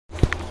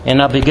And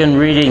I'll begin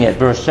reading at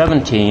verse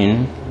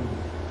 17.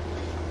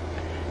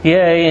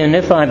 Yea, and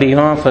if I be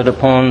offered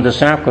upon the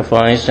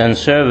sacrifice and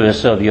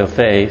service of your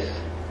faith,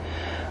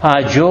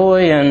 I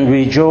joy and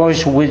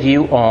rejoice with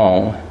you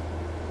all.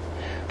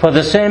 For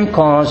the same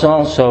cause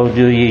also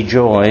do ye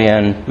joy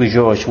and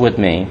rejoice with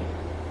me.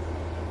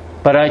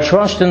 But I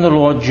trust in the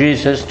Lord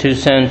Jesus to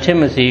send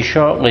Timothy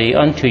shortly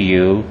unto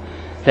you,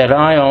 that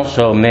I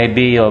also may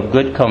be of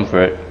good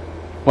comfort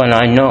when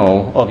I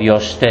know of your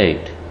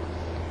state.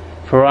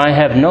 For I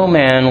have no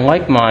man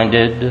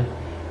like-minded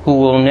who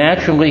will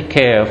naturally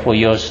care for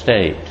your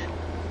state.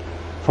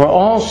 For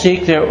all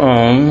seek their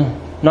own,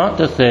 not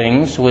the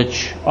things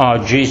which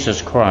are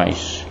Jesus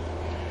Christ.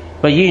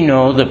 But ye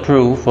know the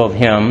proof of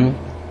him,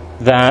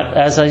 that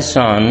as a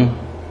son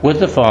with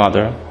the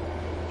Father,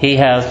 he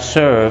hath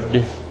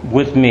served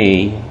with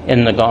me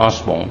in the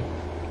gospel.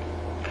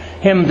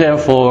 Him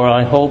therefore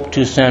I hope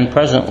to send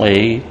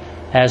presently,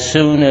 as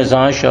soon as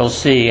I shall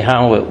see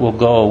how it will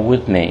go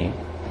with me.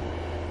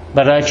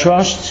 But I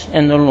trust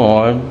in the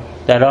Lord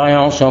that I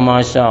also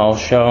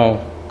myself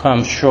shall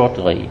come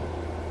shortly.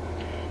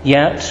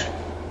 Yet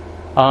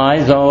I,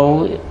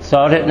 though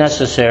thought it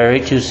necessary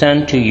to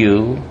send to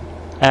you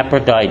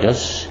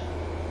Epaphroditus,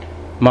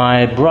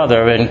 my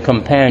brother and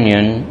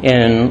companion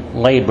in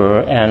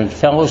labor and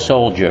fellow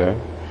soldier,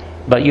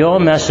 but your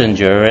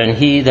messenger, and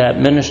he that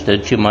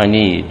ministered to my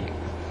need.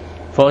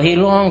 For he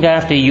longed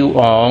after you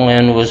all,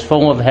 and was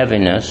full of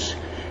heaviness,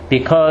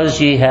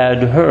 because ye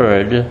had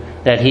heard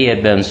that he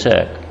had been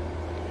sick.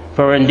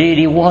 For indeed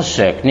he was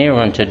sick, near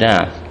unto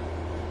death.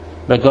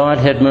 But God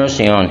had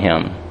mercy on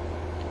him,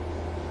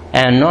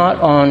 and not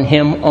on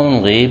him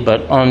only,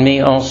 but on me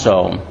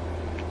also,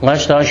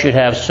 lest I should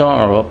have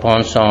sorrow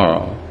upon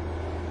sorrow.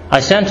 I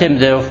sent him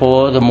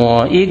therefore the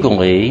more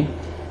eagerly,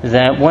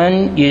 that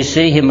when ye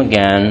see him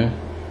again,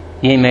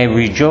 ye may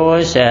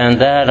rejoice,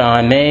 and that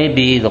I may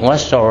be the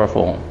less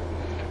sorrowful.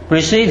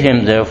 Receive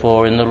him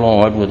therefore in the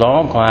Lord with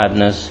all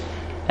gladness,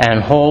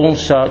 and hold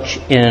such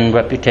in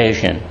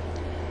reputation.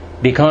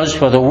 Because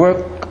for the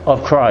work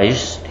of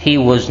Christ he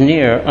was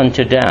near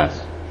unto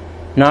death,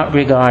 not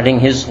regarding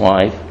his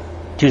life,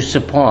 to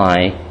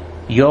supply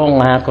your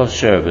lack of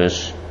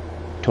service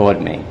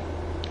toward me.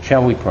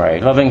 Shall we pray?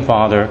 Loving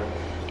Father,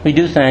 we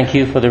do thank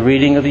you for the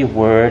reading of your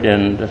word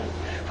and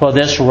for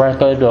this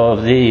record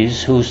of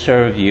these who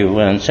serve you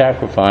and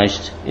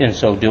sacrificed in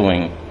so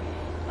doing.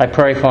 I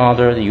pray,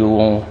 Father, that you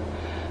will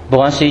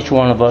bless each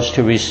one of us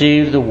to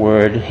receive the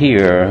word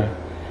here,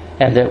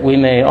 and that we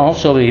may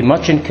also be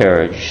much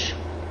encouraged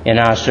in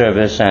our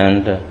service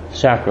and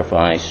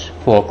sacrifice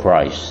for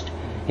Christ.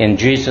 In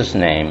Jesus'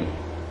 name,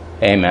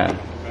 amen.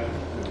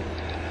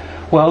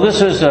 Well,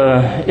 this is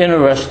an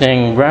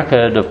interesting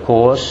record, of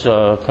course,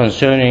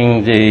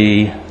 concerning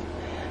the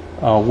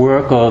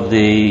work of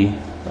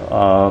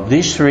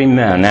these three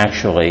men,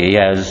 actually,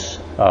 as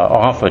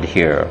offered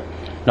here.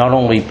 Not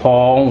only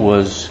Paul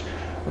was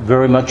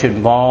very much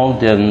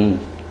involved in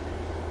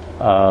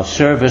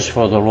service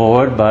for the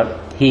Lord,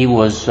 but he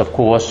was, of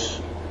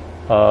course,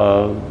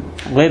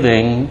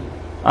 living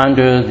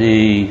under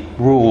the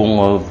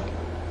rule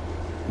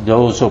of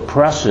those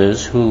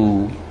oppressors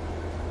who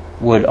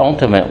would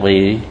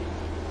ultimately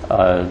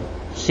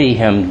see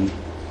him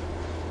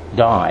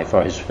die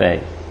for his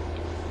faith.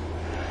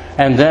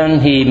 And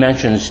then he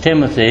mentions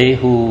Timothy,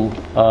 who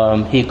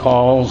he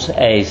calls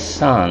a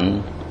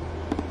son,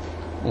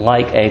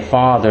 like a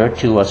father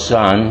to a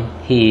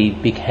son. He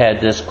had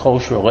this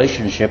close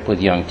relationship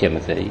with young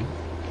Timothy,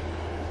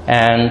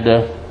 and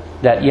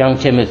that young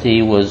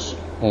Timothy was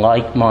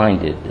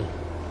like-minded,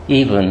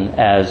 even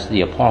as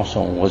the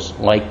apostle was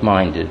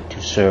like-minded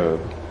to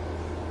serve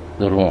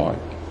the Lord.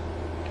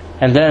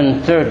 And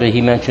then thirdly,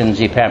 he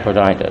mentions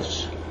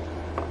Epaphroditus,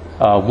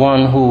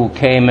 one who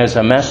came as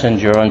a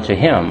messenger unto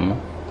him,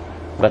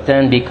 but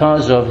then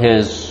because of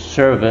his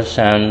service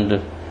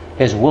and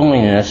his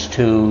willingness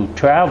to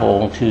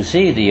travel to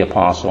see the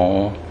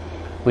apostle,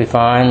 we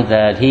find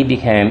that he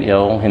became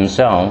ill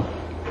himself,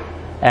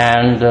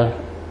 and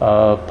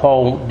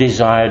Paul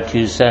desired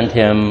to send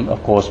him,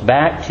 of course,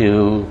 back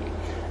to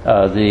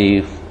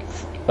the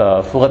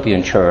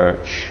Philippian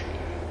church,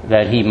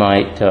 that he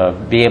might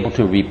be able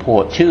to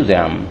report to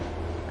them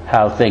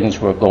how things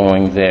were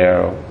going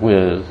there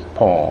with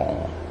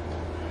Paul.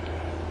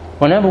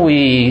 Whenever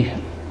we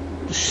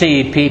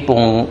see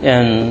people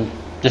in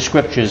the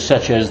scriptures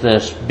such as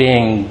this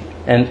being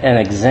an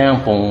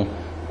example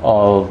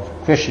of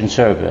Christian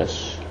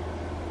service,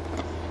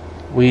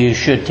 we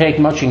should take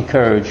much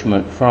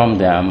encouragement from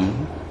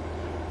them,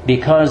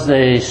 because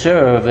they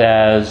serve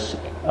as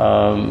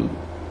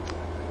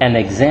an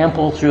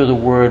example through the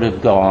Word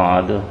of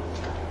God,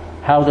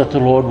 how that the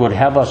Lord would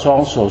have us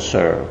also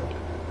serve.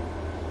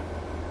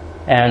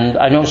 And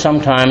I know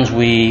sometimes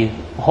we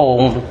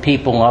hold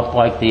people up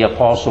like the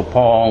Apostle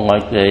Paul,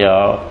 like they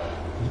are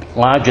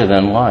larger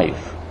than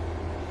life.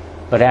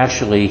 But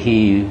actually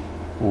he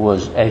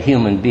was a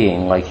human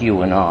being like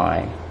you and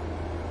I.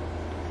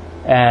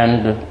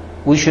 And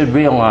we should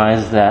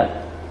realize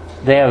that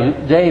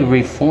they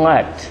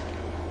reflect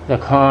the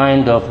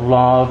kind of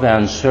love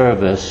and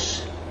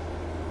service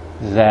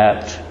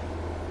that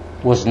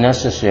was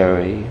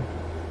necessary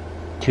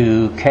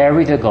to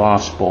carry the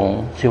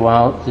gospel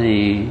throughout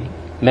the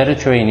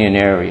Mediterranean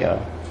area,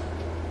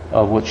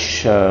 of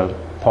which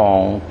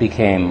Paul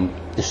became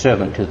the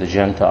servant to the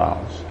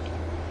Gentiles.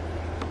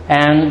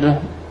 And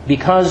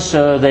because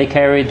they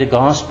carried the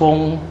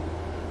gospel,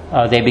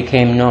 they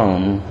became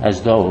known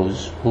as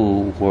those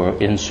who were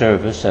in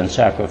service and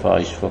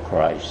sacrifice for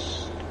Christ.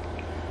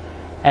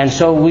 And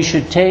so we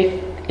should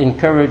take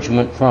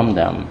encouragement from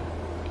them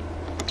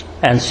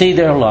and see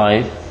their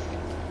life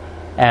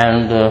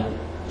and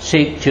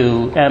seek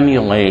to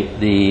emulate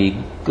the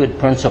good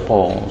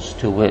principles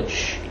to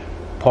which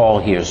Paul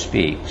here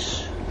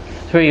speaks.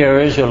 3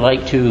 areas I'd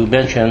like to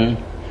mention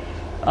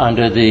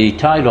under the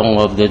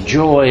title of the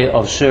joy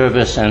of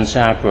service and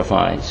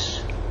sacrifice.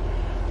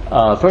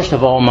 First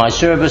of all, my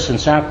service and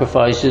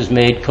sacrifice is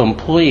made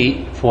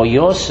complete for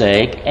your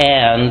sake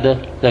and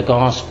the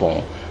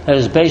gospel. That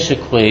is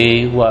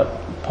basically what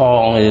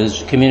Paul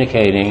is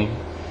communicating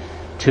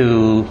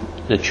to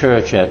the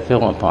church at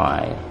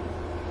Philippi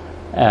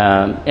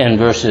in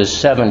verses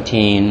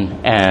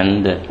 17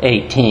 and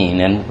 18.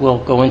 And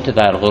we'll go into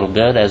that a little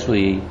bit as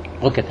we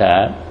look at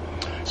that.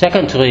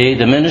 Secondly,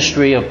 the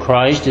ministry of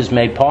Christ is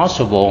made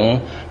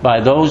possible by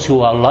those who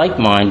are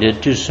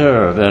like-minded to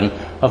serve. And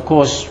of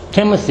course,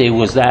 Timothy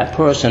was that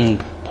person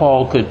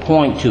Paul could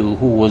point to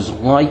who was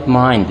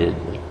like-minded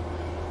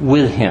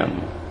with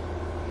him.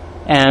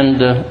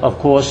 And of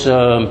course,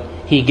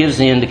 he gives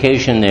the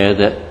indication there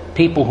that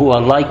people who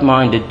are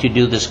like-minded to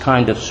do this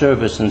kind of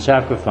service and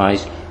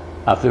sacrifice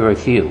are very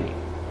few.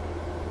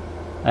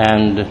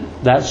 And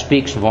that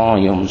speaks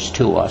volumes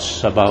to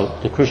us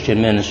about the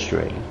Christian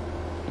ministry.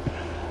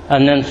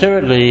 And then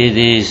thirdly,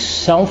 the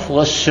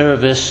selfless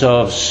service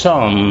of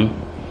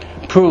some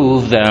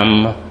prove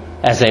them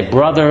as a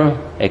brother,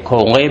 a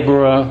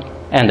co-laborer,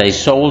 and a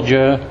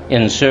soldier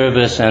in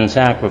service and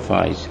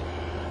sacrifice.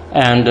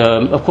 And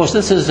of course,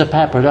 this is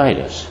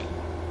Epaphroditus.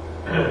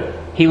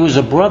 He was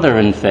a brother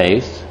in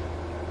faith.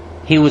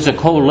 He was a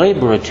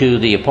co-laborer to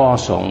the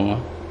apostle,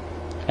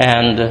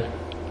 and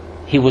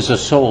he was a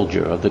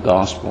soldier of the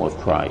gospel of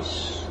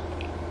Christ.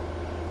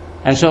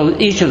 And so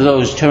each of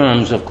those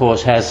terms, of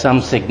course, has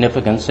some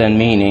significance and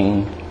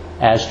meaning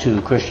as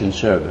to Christian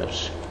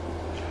service.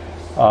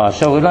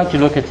 So we'd like to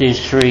look at these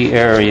 3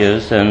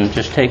 areas and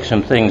just take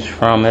some things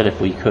from it if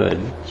we could.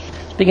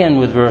 Let's begin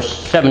with verse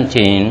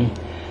 17.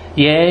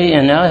 Yea,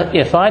 and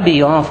if I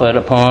be offered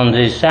upon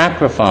the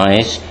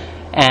sacrifice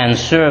and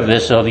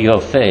service of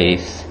your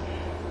faith,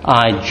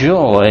 I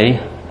joy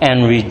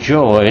and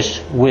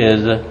rejoice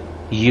with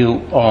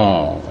you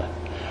all.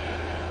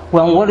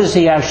 Well, what is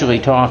he actually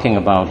talking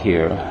about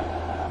here?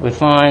 We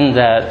find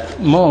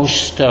that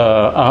most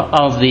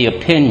of the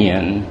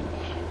opinion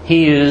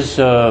he is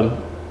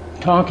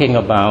talking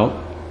about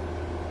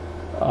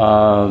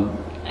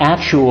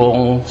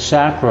actual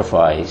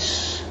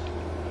sacrifice.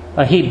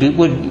 He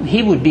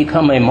would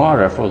become a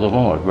martyr for the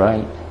Lord,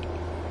 right?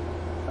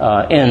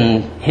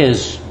 In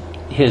his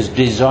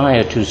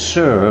desire to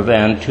serve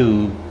and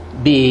to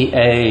be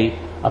a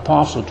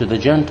apostle to the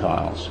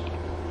Gentiles.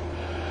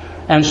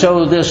 And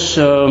so this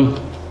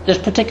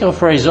particular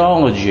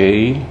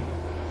phraseology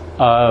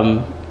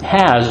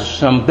has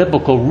some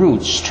biblical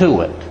roots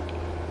to it.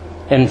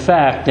 In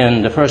fact,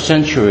 in the first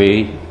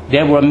century,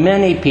 there were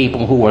many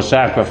people who were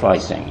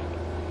sacrificing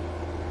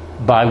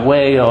by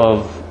way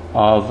of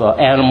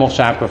animal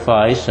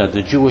sacrifice.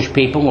 The Jewish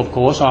people, of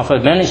course,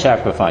 offered many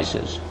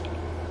sacrifices.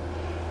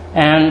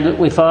 And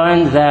we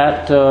find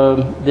that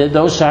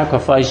those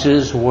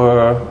sacrifices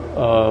were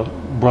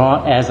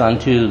brought as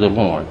unto the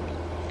Lord.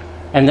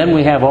 And then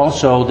we have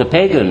also the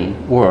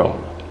pagan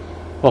world.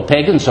 Well,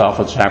 pagans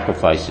offered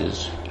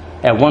sacrifices.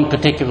 At one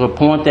particular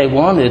point, they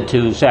wanted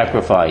to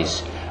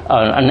sacrifice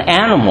an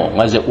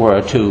animal, as it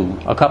were, to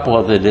a couple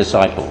of the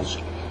disciples,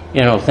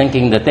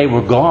 thinking that they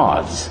were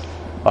gods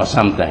or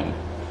something.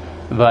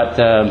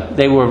 But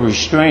they were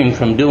restrained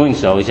from doing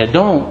so. He said,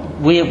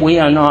 we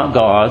are not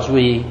gods,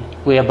 we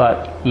are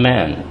but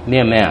men,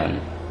 mere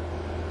men.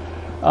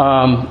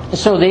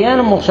 So the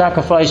animal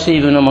sacrifice,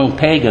 even among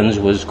pagans,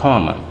 was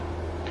common.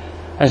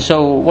 And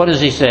so what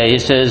does he say? He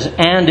says,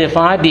 and if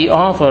I be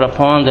offered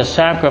upon the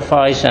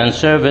sacrifice and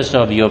service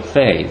of your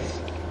faith.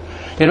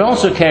 It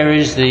also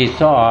carries the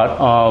thought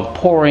of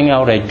pouring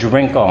out a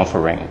drink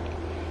offering.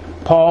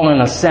 Paul,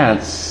 in a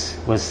sense,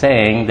 was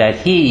saying that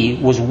he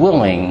was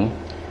willing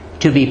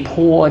to be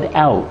poured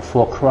out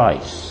for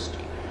Christ.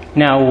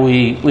 Now,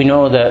 we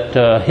know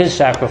that his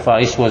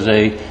sacrifice was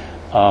a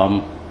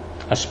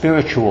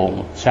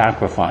spiritual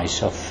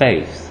sacrifice of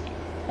faith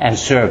and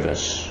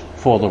service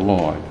for the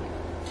Lord.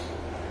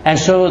 And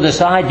so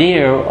this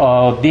idea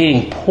of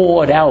being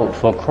poured out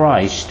for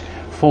Christ,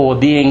 for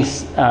being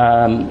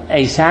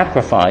a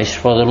sacrifice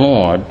for the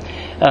Lord,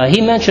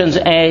 he mentions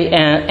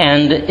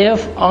and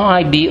if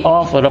I be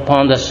offered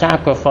upon the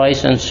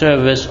sacrifice and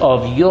service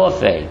of your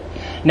faith.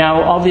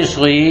 Now,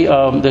 obviously,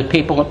 the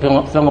people at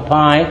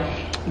Philippi,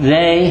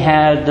 they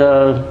had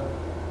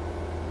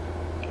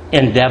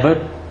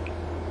endeavored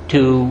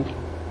to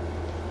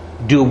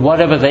do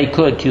whatever they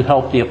could to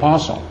help the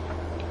apostle.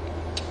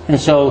 And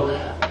so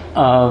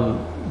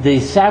the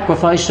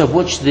sacrifice of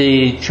which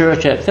the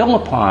church at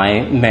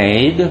Philippi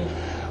made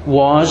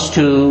was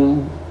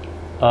to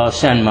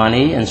send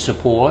money and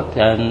support.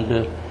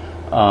 And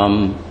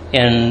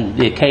in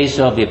the case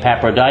of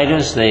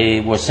Epaphroditus, they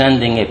were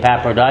sending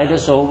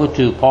Epaphroditus over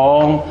to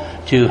Paul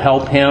to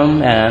help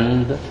him.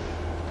 And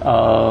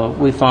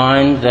we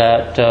find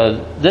that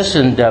this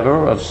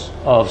endeavor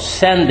of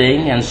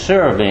sending and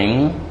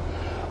serving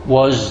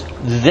was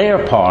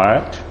their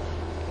part.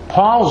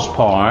 Paul's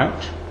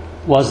part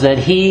was that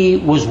he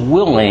was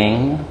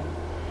willing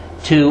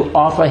to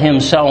offer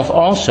himself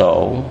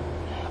also,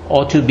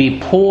 or to be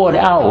poured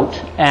out,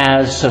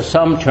 as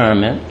some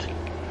term it,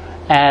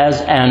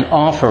 as an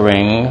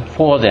offering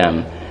for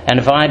them. And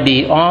if I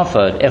be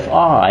offered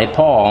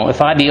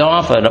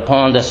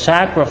upon the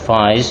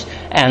sacrifice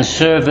and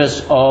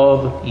service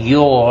of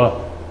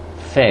your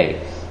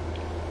faith.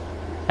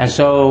 And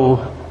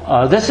so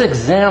this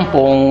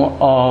example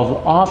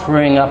of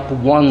offering up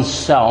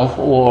oneself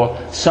or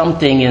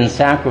something in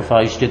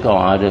sacrifice to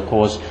God, of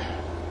course,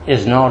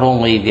 is not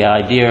only the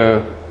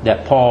idea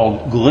that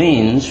Paul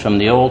gleans from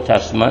the Old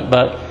Testament,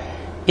 but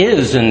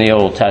is in the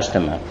Old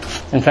Testament.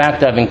 In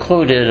fact, I've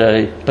included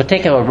a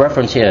particular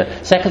reference here,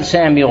 2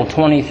 Samuel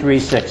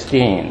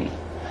 23:16.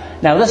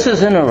 Now, this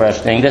is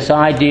interesting, this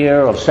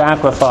idea of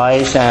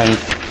sacrifice and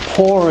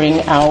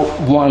pouring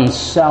out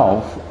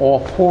oneself, or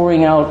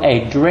pouring out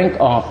a drink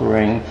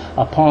offering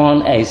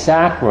upon a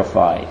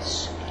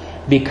sacrifice,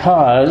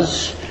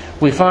 because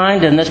we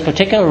find in this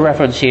particular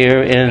reference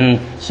here in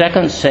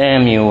 2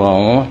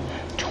 Samuel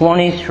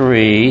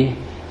 23,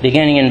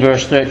 beginning in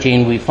verse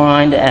 13, we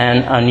find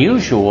an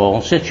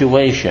unusual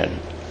situation.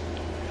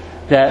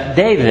 That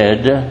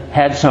David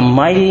had some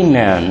mighty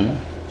men,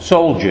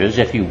 soldiers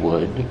if you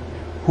would,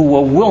 who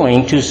were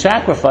willing to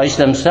sacrifice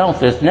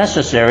themselves if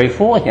necessary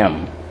for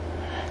him.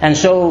 And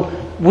so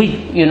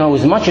we,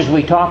 as much as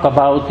we talk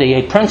about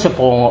the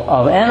principle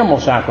of animal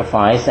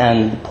sacrifice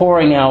and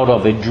pouring out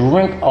of a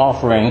drink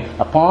offering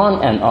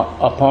upon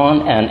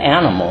an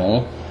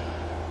animal,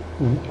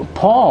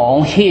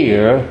 Paul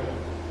here,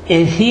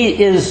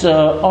 he is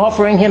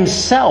offering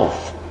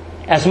himself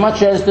as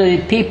much as the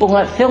people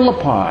at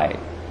Philippi.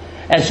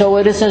 And so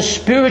it is a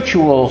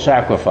spiritual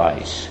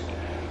sacrifice.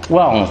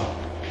 Well,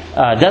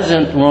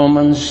 doesn't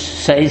Romans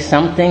say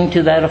something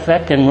to that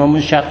effect in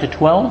Romans chapter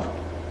 12?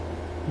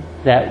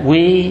 That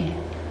we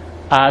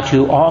are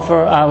to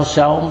offer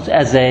ourselves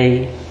as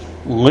a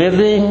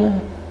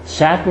living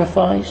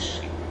sacrifice,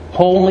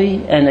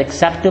 holy and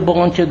acceptable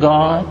unto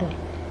God,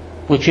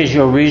 which is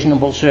your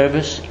reasonable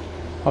service.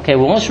 Okay,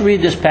 well, let's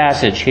read this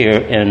passage here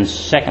in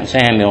 2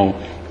 Samuel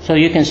so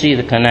you can see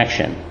the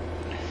connection.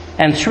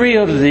 And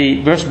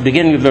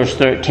beginning with verse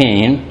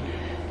 13,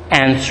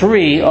 and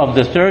 3 of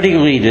the 30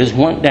 leaders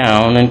went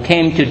down and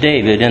came to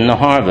David in the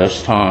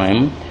harvest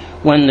time,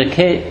 when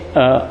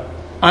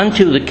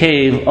unto the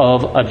cave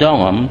of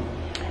Adullam,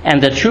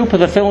 and the troop of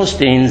the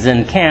Philistines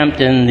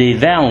encamped in the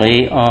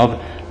valley of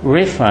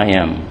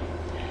Rephaim.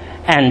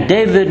 And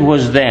David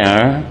was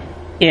there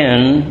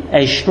in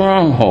a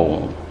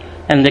stronghold,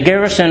 and the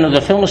garrison of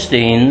the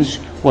Philistines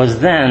was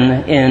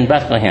then in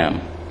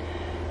Bethlehem.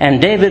 And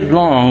David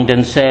longed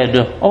and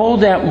said, "Oh,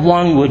 that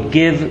one would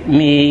give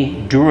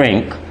me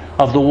drink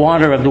of the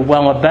water of the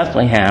well of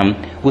Bethlehem,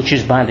 which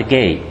is by the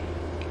gate."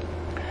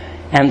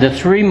 And the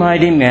 3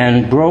 mighty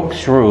men broke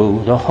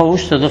through the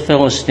host of the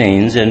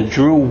Philistines and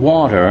drew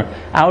water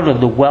out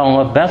of the well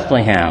of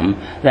Bethlehem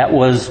that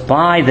was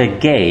by the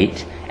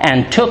gate,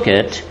 and took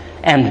it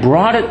and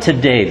brought it to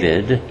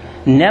David.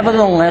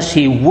 Nevertheless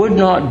he would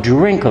not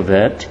drink of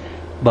it,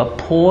 but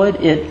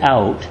poured it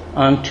out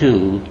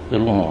unto the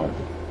Lord.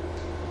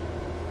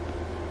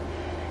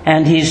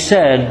 And he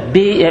said,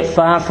 "Be it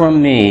far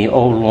from me,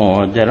 O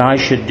Lord, that I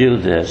should do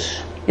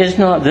this. Is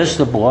not this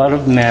the blood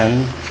of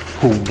men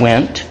who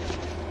went,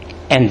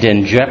 and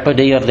in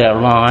jeopardy of their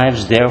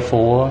lives,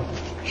 therefore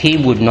he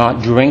would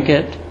not drink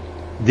it?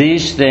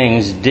 These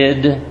things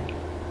did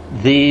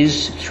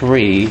these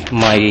 3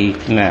 mighty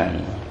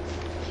men."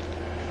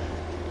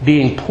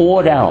 Being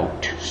poured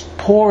out,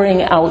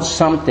 pouring out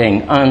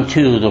something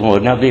unto the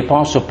Lord. Now the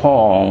Apostle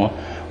Paul,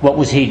 what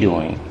was he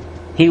doing?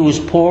 He was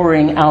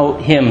pouring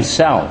out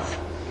himself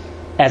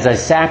as a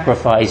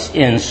sacrifice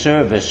in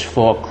service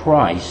for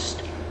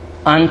Christ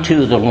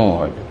unto the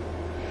Lord.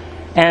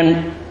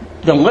 And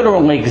the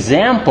literal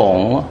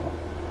example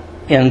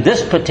in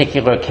this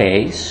particular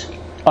case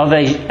of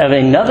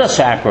another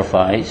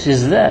sacrifice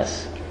is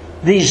this.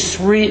 These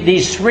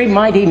three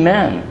mighty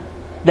men,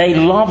 they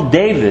loved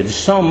David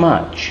so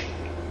much.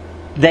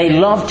 They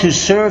loved to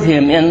serve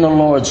him in the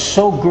Lord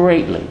so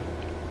greatly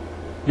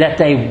that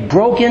they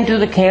broke into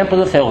the camp of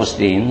the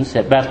Philistines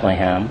at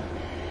Bethlehem.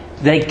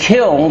 They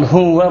killed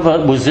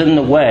whoever was in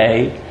the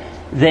way.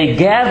 They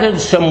gathered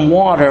some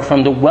water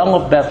from the well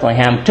of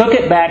Bethlehem, took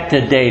it back to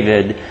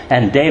David,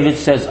 and David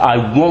says, "I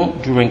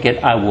won't drink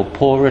it, I will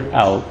pour it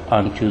out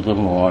unto the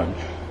Lord."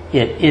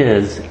 it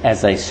is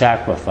as a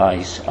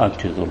sacrifice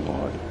unto the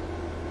Lord.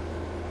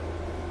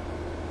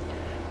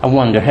 I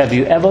wonder, have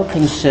you ever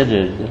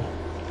considered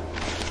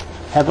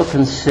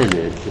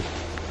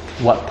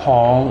what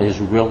Paul is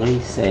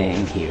really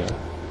saying here?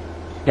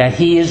 That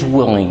he is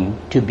willing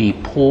to be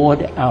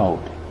poured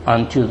out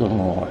unto the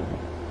Lord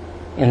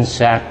in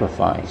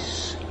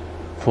sacrifice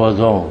for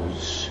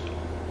those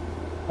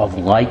of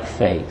like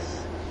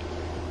faith,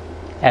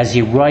 as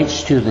he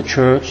writes to the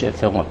church at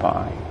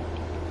Philippi.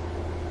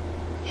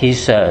 He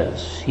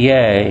says,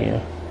 "Yea,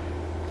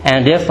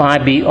 and if I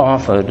be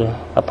offered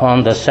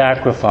upon the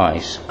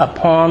sacrifice,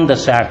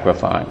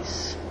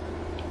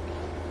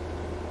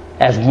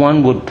 as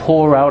one would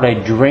pour out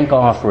a drink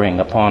offering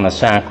upon a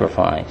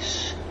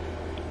sacrifice,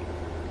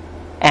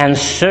 and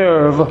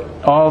serve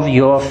of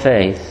your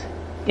faith,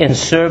 in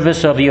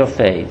service of your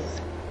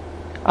faith,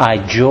 I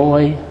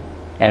joy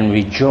and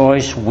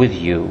rejoice with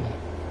you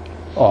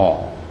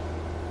all.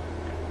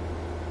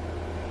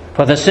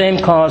 For the same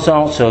cause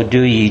also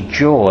do ye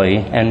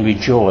joy and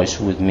rejoice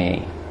with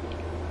me."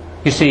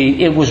 You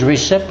see, it was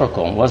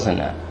reciprocal, wasn't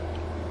it?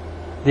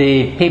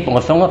 The people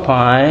of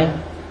Philippi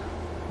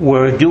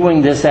were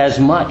doing this as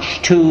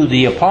much to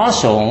the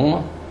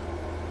apostle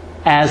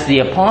as the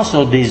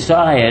apostle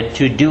desired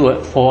to do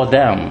it for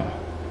them.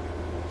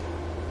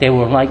 They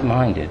were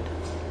like-minded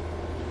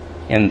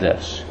in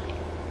this.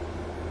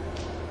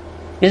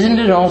 Isn't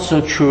it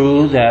also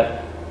true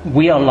that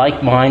we are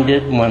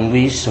like-minded when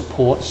we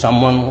support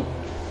someone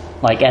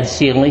like Ed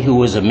Seeley,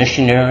 who is a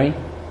missionary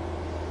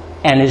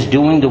and is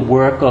doing the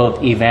work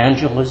of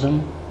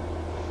evangelism?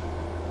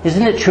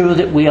 Isn't it true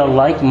that we are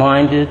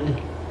like-minded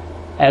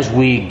as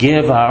we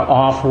give our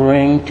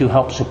offering to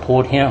help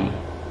support him,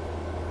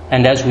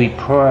 and as we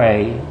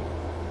pray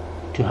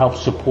to help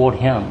support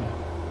him?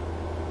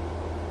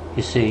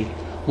 You see,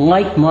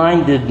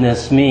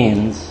 like-mindedness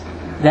means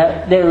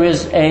that there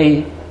is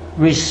a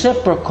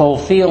reciprocal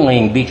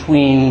feeling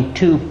between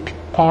two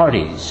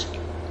parties.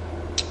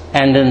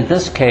 And in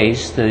this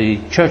case, the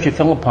Church of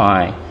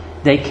Philippi,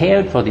 they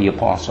cared for the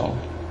apostle,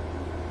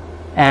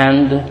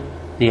 and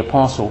the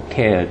apostle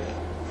cared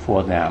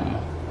for them.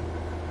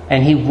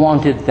 And he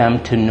wanted them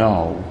to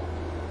know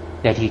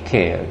that he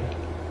cared.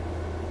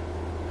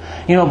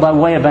 You know, by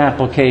way of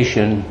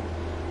application,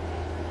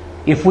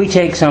 if we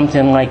take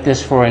something like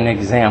this for an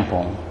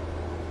example,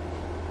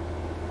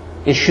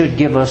 it should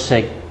give us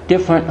a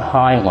different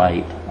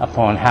highlight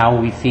upon how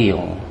we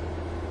feel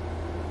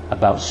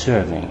about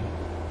serving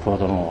for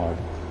the Lord.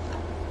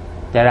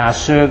 That our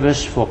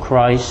service for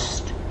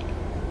Christ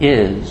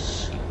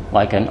is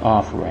like an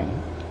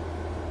offering.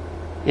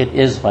 It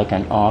is like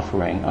an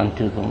offering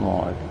unto the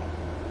Lord.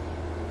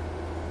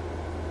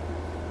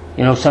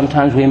 You know,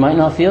 sometimes we might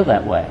not feel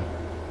that way.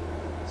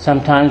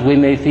 Sometimes we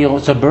may feel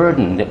it's a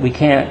burden that we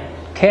can't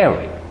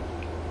carry.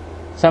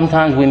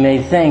 Sometimes we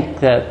may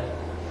think that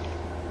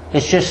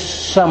it's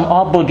just some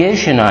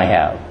obligation I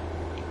have.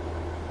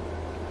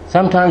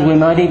 Sometimes we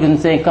might even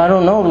think, I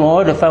don't know,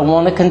 Lord, if I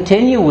want to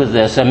continue with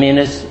this. I mean,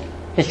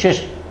 it's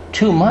just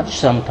too much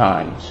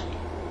sometimes.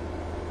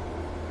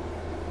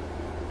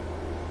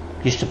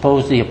 Do you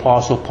suppose the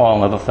Apostle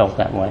Paul ever felt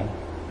that way?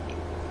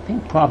 I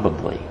think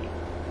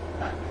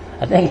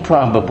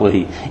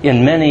probably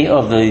in many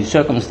of the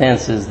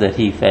circumstances that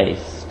he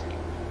faced,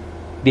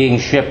 being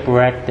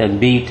shipwrecked and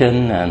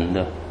beaten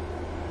and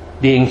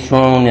being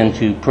thrown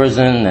into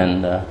prison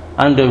and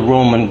under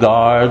Roman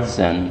guards,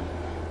 and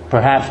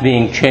perhaps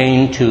being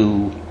chained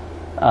to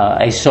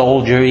a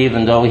soldier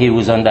even though he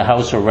was under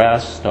house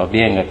arrest, or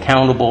being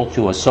accountable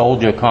to a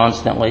soldier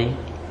constantly,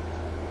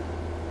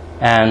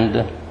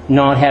 and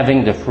not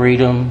having the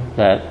freedom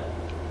that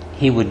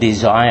he would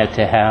desire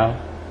to have.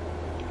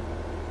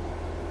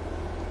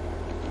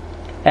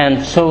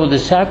 And so the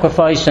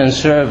sacrifice and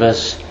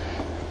service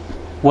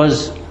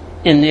was,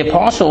 in the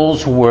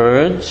apostles'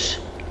 words,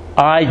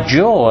 I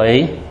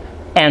joy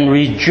and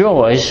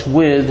rejoice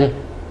with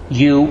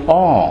you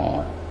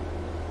all.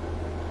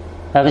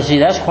 Now, you see,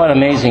 that's quite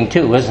amazing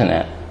too, isn't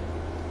it?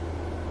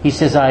 He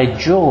says, I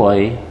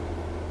joy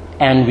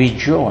and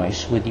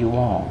rejoice with you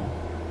all.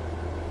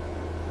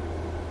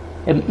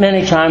 And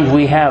many times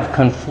we have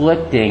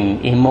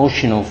conflicting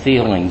emotional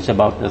feelings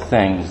about the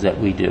things that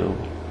we do.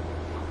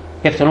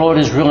 If the Lord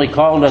has really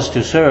called us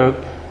to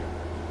serve,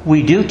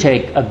 we do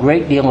take a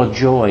great deal of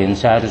joy and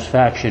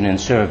satisfaction in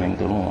serving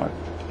the Lord.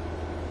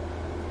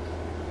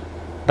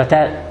 But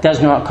that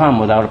does not come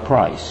without a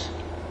price.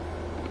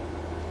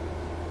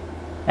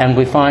 And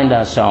we find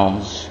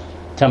ourselves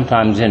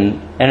sometimes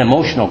in an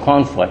emotional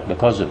conflict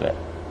because of it.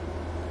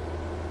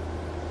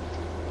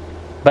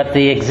 But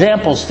the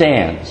example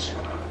stands.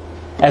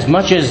 As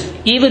much as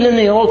even in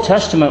the Old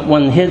Testament,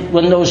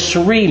 when those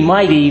three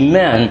mighty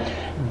men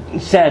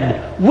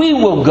said, we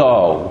will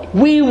go,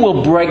 we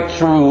will break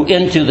through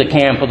into the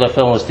camp of the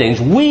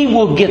Philistines, we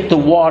will get the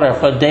water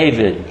for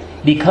David,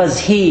 because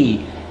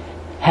he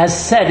has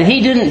said, he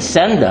didn't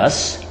send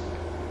us,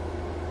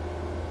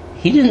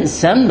 he didn't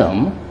send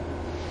them,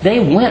 They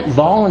went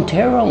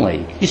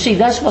voluntarily. You see,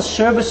 that's what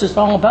service is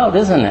all about,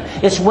 isn't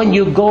it? It's when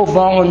you go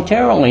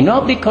voluntarily,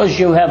 not because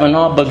you have an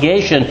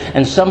obligation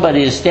and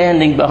somebody is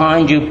standing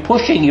behind you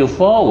pushing you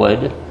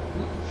forward.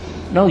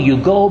 No, you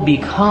go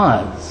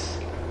because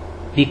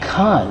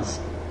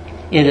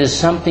it is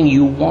something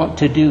you want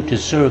to do to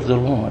serve the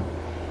Lord.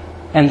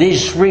 And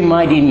these three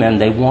mighty men,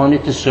 they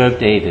wanted to serve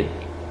David.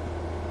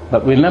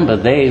 But remember,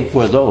 they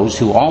were those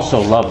who also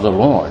loved the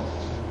Lord.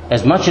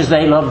 As much as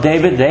they loved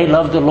David, they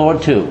loved the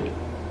Lord too.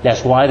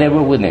 That's why they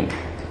were with him.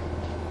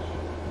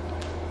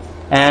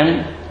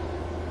 And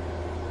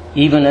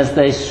even as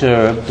they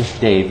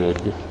served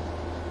David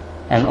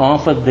and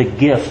offered the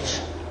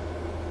gift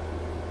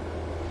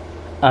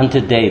unto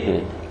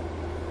David,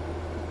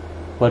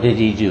 what did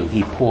he do?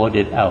 He poured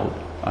it out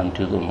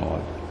unto the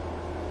Lord.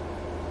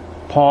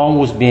 Paul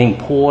was being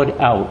poured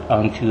out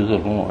unto the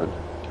Lord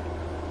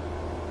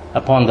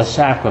upon the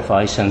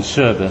sacrifice and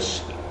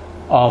service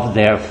of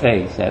their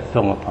faith at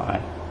Philippi.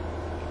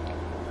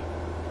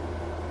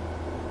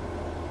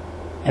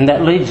 And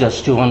that leads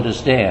us to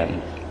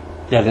understand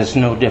that it's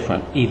no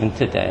different even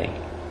today.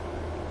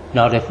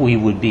 Not if we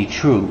would be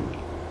true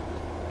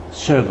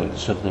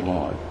servants of the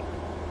Lord.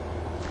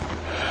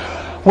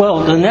 Well,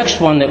 the next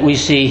one that we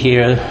see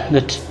here,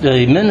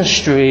 the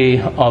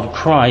ministry of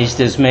Christ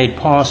is made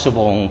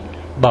possible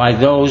by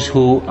those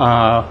who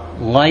are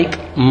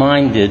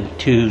like-minded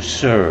to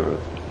serve.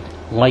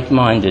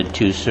 Like-minded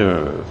to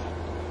serve.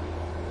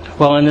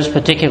 Well, in this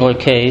particular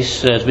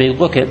case, as we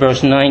look at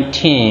verse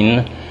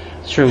 19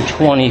 through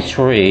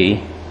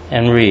 23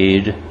 and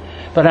read,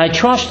 "But I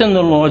trust in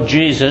the Lord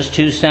Jesus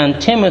to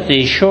send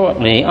Timothy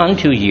shortly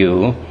unto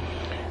you,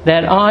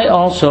 that I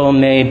also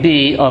may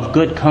be of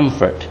good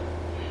comfort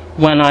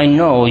when I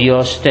know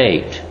your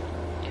state.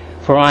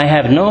 For I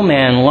have no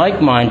man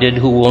like-minded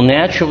who will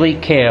naturally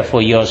care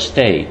for your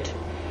state.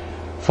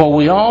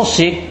 For all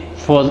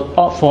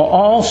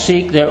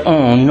seek their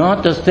own,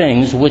 not the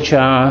things which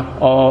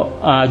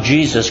are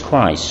Jesus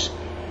Christ.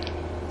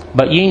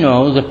 But ye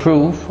know the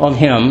proof of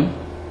him,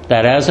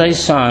 that as a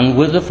son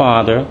with the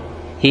Father,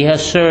 he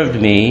has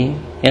served me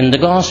in the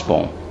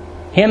gospel.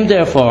 Him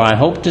therefore I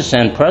hope to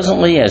send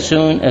presently, as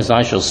soon as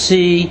I shall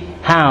see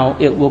how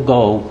it will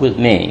go with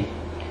me."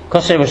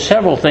 Because there were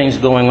several things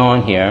going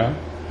on here.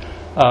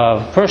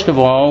 First of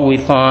all, we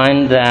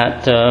find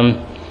that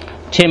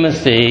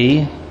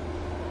Timothy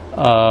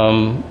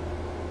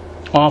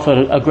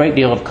offered a great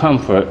deal of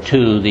comfort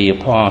to the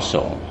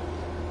apostle.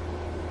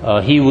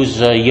 He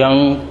was a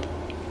young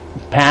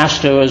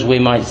pastor, as we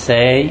might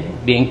say,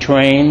 being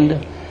trained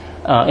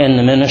in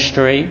the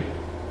ministry.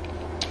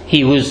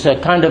 He was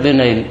kind of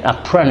in an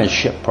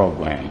apprenticeship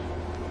program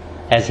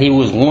as he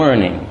was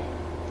learning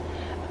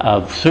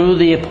through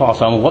the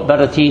apostle. What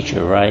better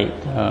teacher, right?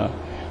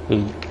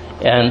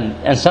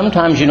 And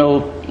sometimes,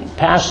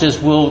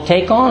 pastors will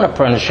take on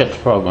apprenticeship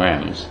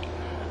programs.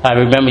 I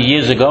remember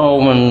years ago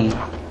when,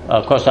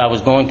 of course, I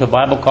was going to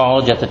Bible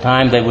college at the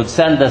time. They would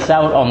send us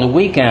out on the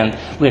weekend.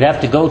 We'd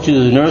have to go to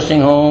the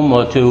nursing home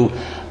or to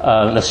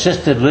an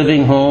assisted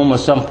living home or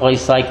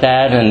someplace like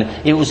that. And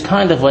it was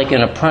kind of like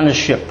an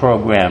apprenticeship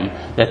program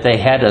that they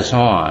had us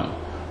on,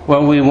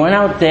 where we went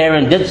out there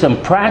and did some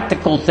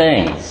practical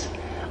things,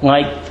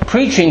 like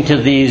preaching to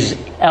these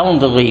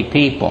elderly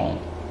people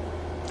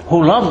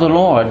who loved the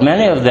Lord,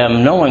 many of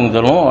them knowing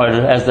the Lord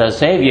as their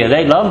Savior.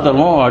 They loved the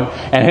Lord,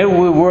 and here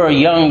we were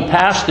young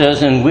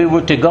pastors, and we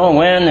were to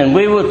go in and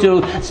we were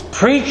to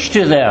preach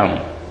to them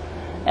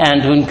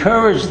and to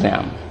encourage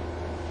them.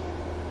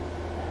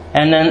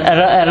 And then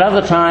at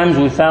other times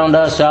we found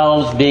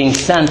ourselves being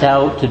sent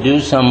out to do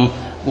some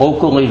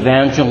local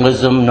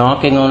evangelism,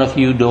 knocking on a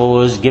few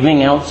doors,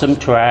 giving out some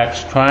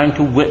tracts, trying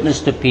to witness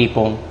to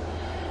people.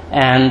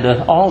 And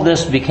all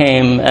this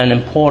became an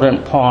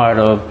important part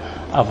of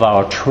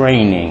our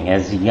training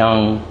as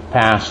young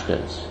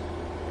pastors,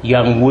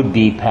 young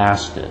would-be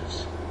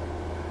pastors,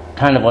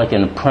 kind of like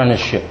an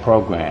apprenticeship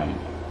program.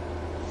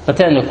 But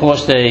then, of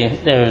course,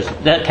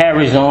 that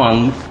carries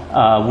on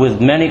with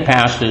many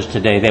pastors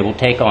today. They will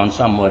take on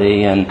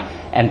somebody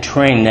and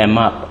train them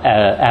up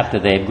after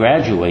they've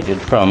graduated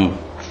from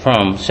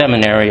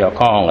seminary or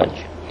college.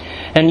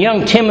 And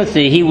young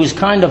Timothy, he was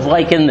kind of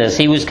like in this.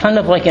 He was kind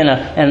of like in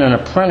an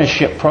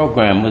apprenticeship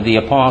program with the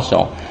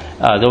apostle,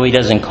 though he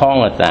doesn't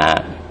call it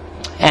that.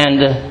 And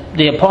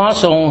the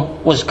apostle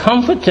was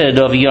comforted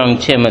of young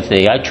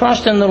Timothy. "I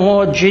trust in the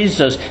Lord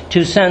Jesus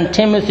to send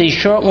Timothy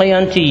shortly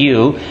unto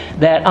you,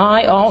 that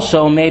I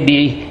also may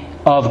be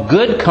of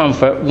good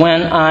comfort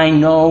when I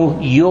know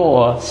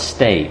your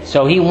state."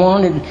 So he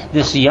wanted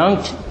this young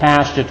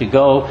pastor to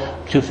go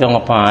to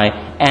Philippi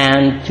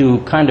and to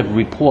kind of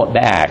report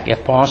back,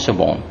 if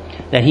possible,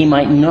 that he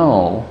might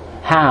know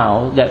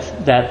how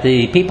that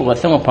the people at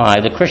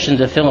Philippi, the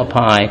Christians at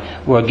Philippi,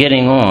 were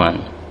getting on.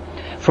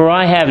 "For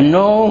I have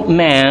no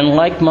man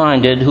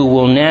like-minded who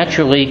will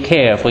naturally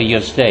care for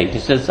your state." He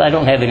says, I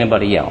don't have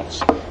anybody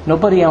else.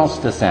 Nobody else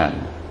to send.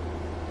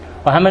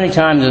 Well, how many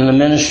times in the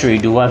ministry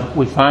do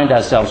we find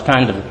ourselves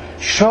kind of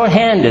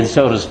short-handed,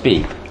 so to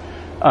speak?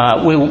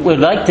 We'd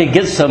like to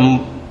get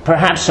some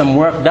perhaps some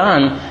work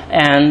done,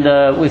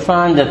 and we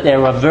find that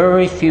there are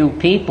very few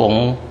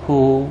people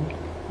who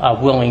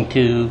are willing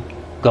to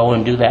go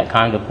and do that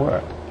kind of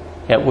work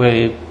that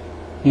we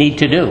need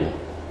to do.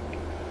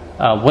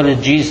 What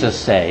did Jesus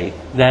say?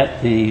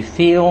 That the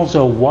fields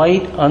are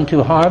white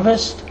unto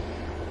harvest,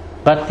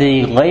 but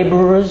the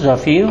laborers are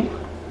few.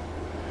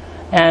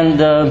 And,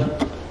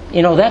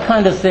 that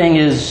kind of thing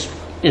is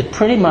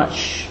pretty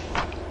much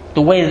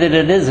the way that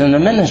it is in the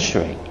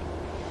ministry.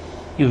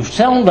 You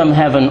seldom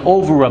have an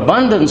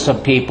overabundance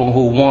of people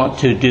who want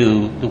to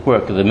do the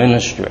work of the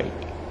ministry.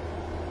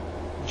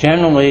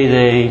 Generally,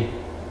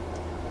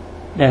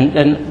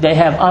 they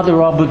have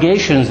other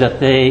obligations that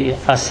they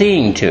are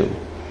seeing to.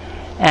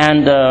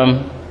 And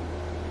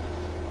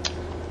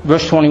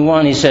verse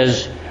 21, he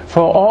says,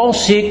 "For all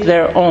seek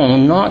their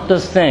own, not the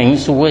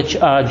things which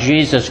are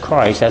Jesus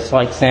Christ." That's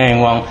like saying,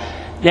 well,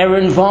 they're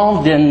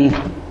involved in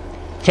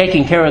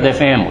taking care of their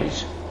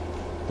families.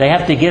 They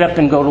have to get up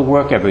and go to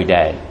work every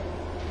day.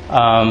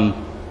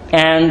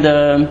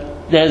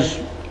 There's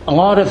a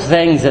lot of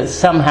things that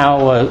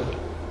somehow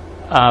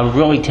are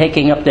really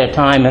taking up their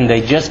time, and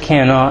they just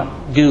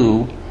cannot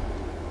do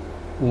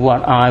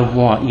what I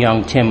want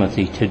young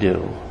Timothy to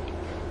do.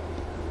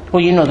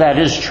 Well, that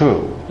is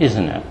true,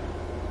 isn't it?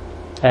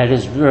 That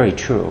is very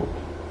true.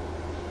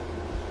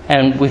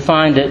 And we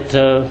find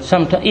that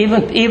sometimes,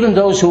 even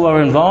those who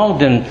are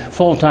involved in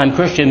full-time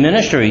Christian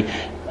ministry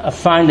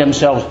find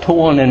themselves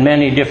torn in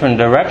many different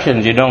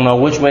directions. You don't know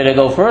which way to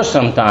go first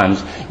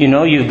sometimes.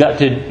 You've got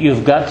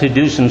to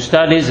do some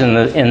studies in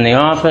the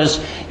office.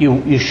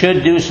 You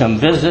should do some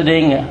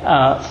visiting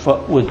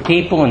with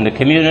people in the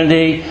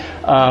community.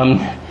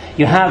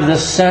 You have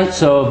this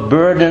sense of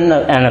burden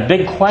and a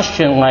big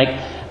question like,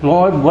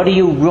 Lord, what do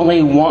you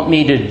really want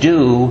me to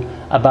do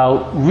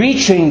about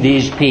reaching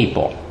these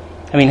people?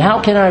 I mean, how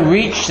can I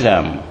reach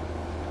them?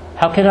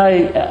 How can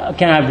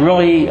I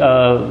really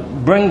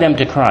bring them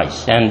to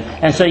Christ?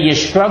 And so you're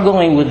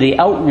struggling with the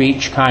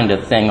outreach kind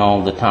of thing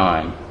all the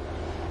time.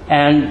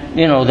 And,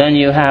 then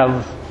you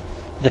have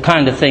the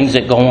kind of things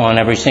that go on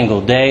every single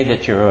day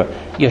that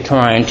you're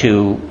trying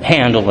to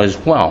handle as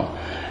well.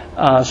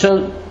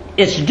 So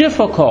it's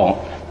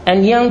difficult.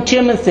 And young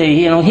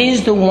Timothy,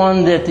 he's the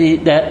one that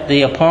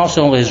the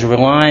apostle is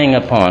relying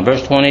upon.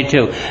 Verse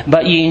 22,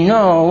 "But ye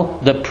know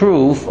the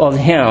proof of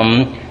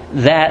him,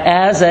 that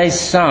as a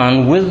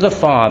son with the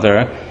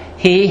Father,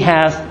 he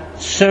hath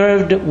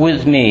served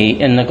with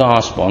me in the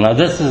gospel." Now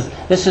this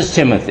is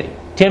Timothy.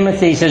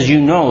 Timothy says,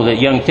 that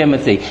young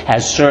Timothy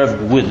has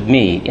served with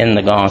me in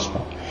the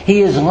gospel.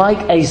 He is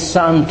like a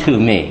son to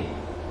me.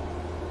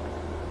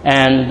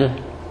 And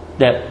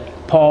that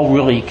Paul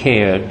really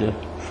cared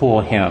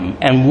for him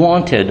and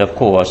wanted, of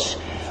course,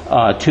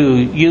 to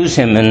use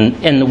him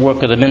in the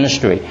work of the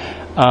ministry.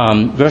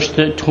 Verse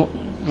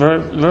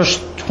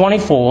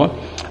 24,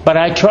 "But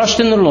I trust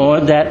in the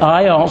Lord that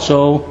I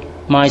also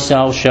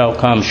myself shall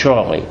come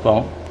shortly."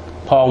 Well,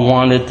 Paul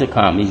wanted to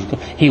come.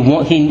 He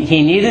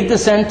needed to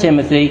send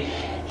Timothy.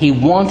 He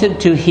wanted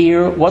to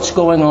hear what's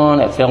going on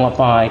at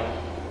Philippi.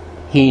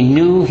 He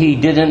knew he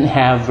didn't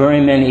have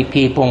very many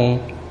people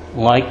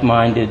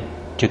like-minded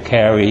to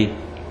carry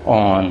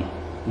on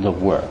the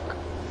work.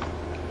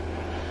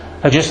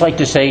 I'd just like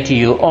to say to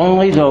you,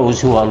 only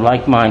those who are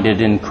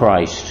like-minded in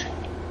Christ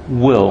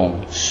will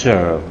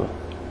serve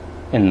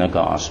in the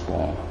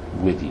gospel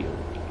with you.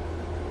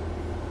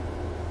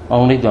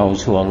 Only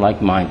those who are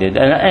like-minded.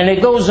 And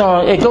it goes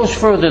on, it goes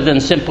further than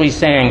simply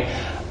saying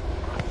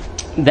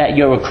that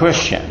you're a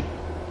Christian.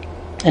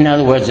 In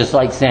other words, it's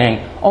like saying,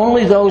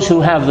 only those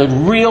who have the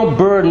real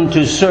burden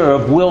to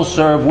serve will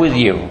serve with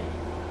you.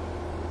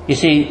 You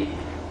see,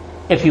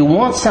 if you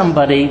want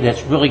somebody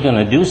that's really going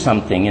to do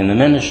something in the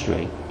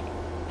ministry,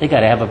 they got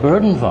to have a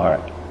burden for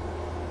it.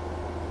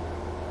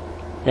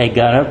 They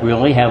got to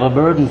really have a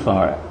burden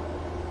for it.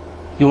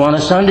 You want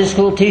a Sunday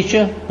school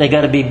teacher? They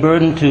got to be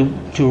burdened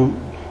to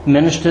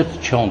minister to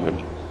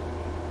children.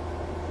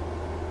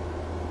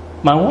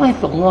 My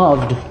wife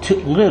loved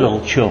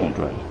little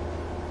children.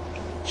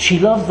 She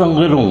loved the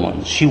little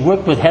ones. She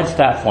worked with Head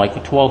Start for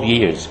 12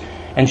 years,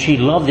 and she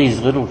loved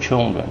these little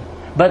children.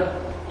 But,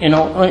 in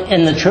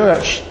the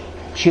church,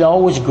 she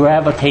always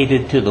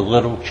gravitated to the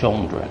little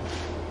children.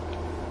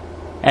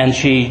 And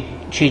she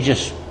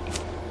just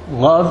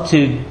loved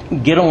to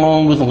get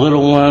along with the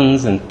little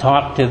ones and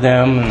talk to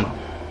them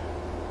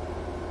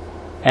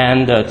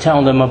and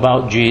tell them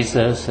about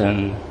Jesus.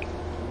 And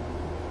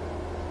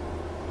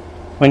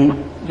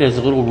when there's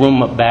a little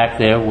room up back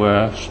there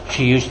where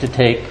she used to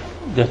take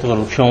the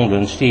little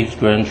children, Steve's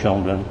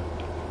grandchildren,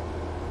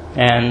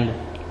 and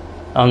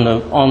on the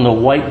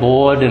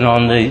whiteboard and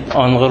on the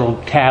little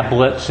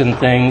tablets and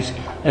things,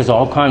 there's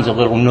all kinds of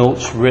little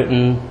notes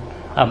written.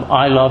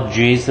 I love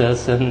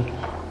Jesus, and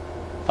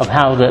of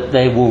how that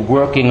they were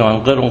working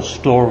on little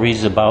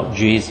stories about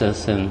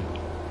Jesus, and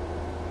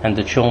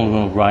the children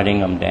were writing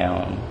them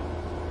down.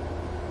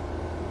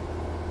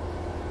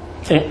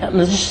 I'm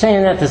just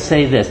saying that to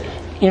say this.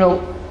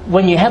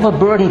 When you have a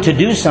burden to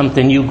do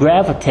something, you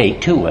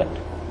gravitate to it.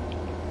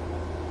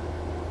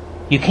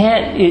 You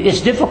can't, it's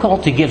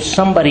difficult to give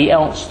somebody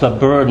else the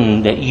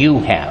burden that you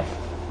have.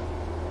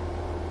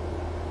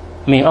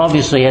 I mean,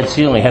 obviously Ed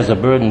Seeley has a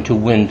burden to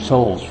win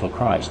souls for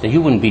Christ. He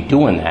wouldn't be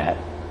doing that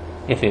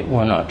if it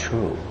were not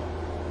true.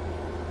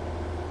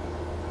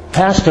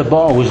 Pastor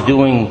Ball was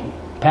doing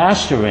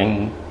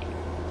pastoring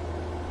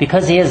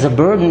because he has a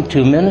burden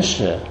to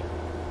minister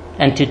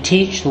and to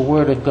teach the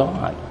Word of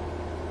God.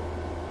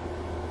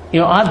 You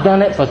know, I've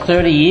done it for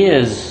 30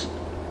 years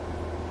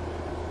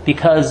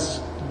because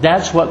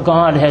that's what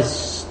God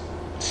has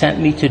sent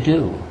me to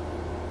do.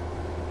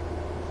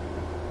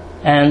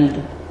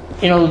 And,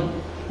 you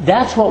know,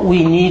 that's what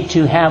we need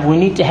to have. We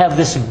need to have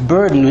this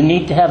burden. We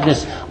need to have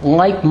this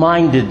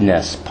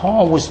like-mindedness.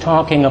 Paul was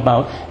talking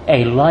about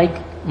a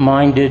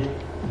like-minded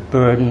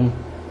burden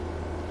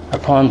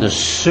upon the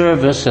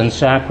service and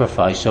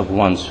sacrifice of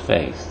one's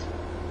faith.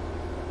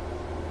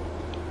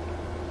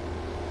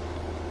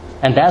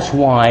 And that's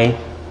why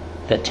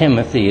that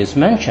Timothy is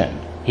mentioned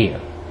here.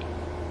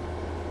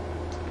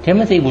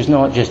 Timothy was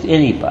not just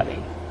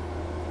anybody.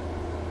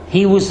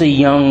 He was a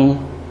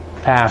young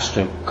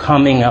pastor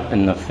coming up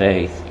in the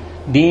faith,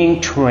 being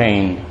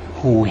trained,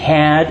 who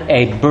had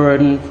a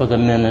burden for the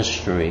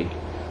ministry,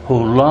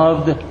 who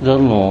loved the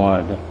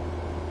Lord,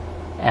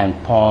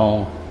 and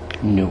Paul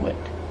knew it.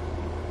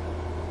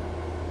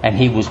 And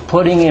he was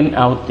putting him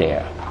out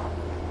there.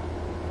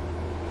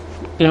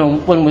 You know,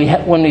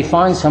 when we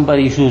find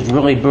somebody who's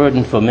really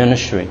burdened for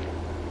ministry,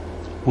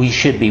 we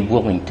should be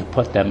willing to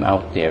put them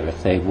out there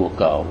if they will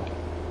go.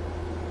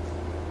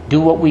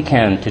 Do what we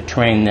can to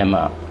train them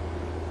up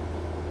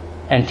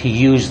and to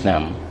use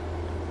them,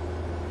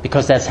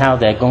 because that's how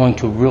they're going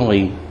to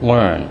really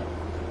learn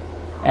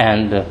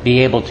and be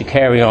able to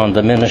carry on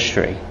the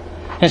ministry.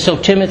 And so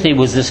Timothy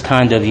was this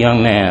kind of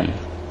young man.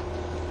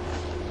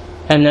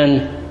 And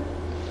then,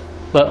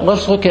 but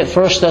let's look at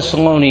 1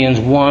 Thessalonians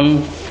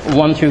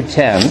 1 through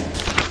 10,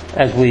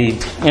 as we,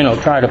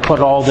 try to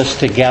put all this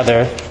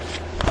together.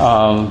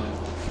 I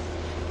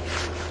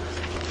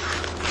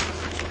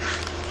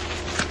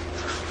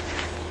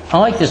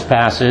like this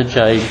passage.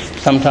 I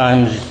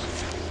sometimes,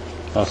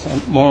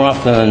 more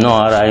often than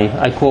not,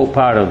 I quote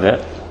part of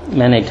it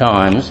many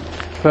times.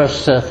 1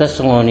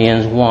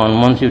 Thessalonians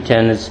 1 through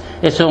 10.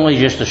 It's only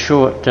just a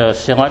short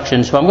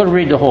selection, so I'm going to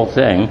read the whole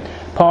thing.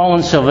 Paul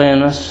and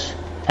Silvanus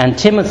and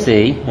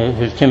Timothy,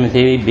 here's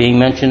Timothy being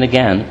mentioned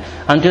again,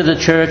 unto the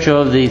church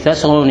of the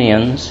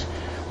Thessalonians,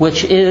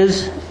 which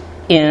is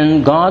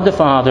in God the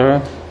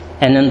Father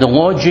and in the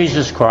Lord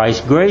Jesus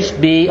Christ, grace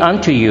be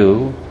unto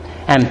you,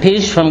 and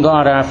peace from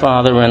God our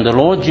Father and the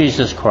Lord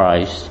Jesus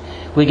Christ.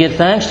 We give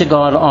thanks to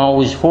God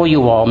always for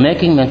you all,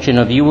 making mention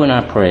of you in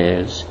our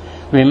prayers,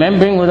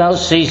 remembering without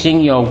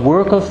ceasing your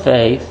work of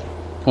faith,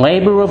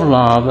 labor of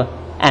love,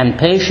 and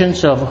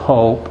patience of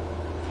hope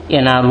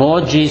in our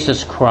Lord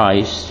Jesus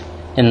Christ,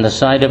 in the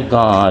sight of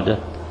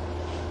God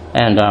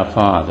and our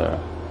Father.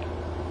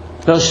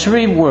 Those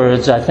three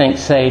words, I think,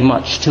 say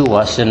much to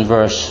us in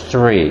verse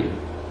 3.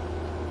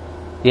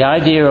 The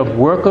idea of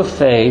work of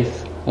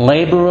faith,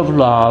 labor of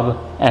love,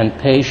 and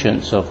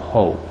patience of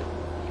hope.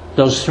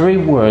 Those three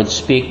words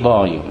speak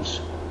volumes.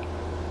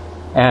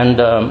 And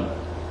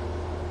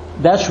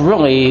that's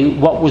really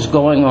what was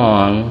going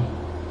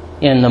on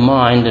in the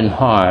mind and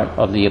heart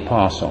of the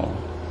apostle.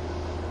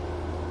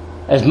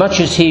 As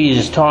much as he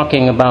is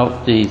talking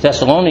about the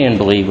Thessalonian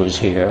believers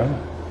here,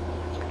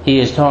 he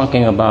is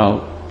talking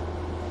about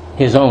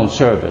his own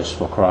service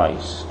for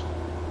Christ.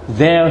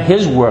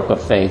 His work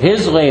of faith,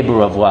 his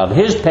labor of love,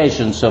 his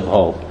patience of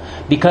hope,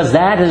 because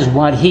that is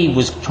what he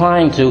was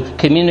trying to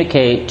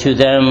communicate to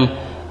them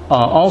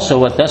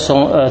also at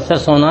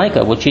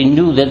Thessalonica, which he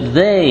knew that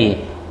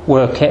they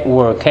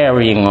were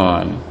carrying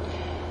on.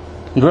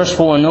 In verse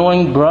 4,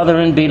 knowing,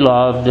 brethren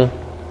beloved,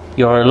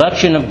 your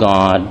election of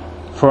God,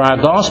 for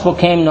our gospel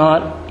came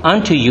not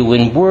unto you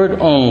in word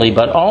only,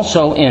 but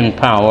also in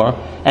power,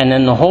 and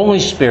in the Holy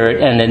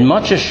Spirit, and in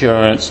much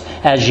assurance,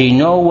 as ye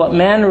know what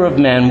manner of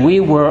men we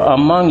were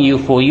among you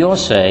for your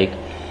sake,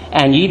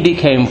 and ye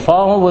became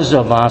followers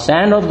of us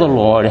and of the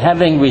Lord,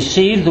 having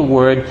received the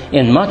word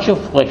in much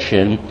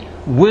affliction,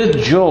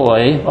 with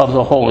joy of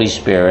the Holy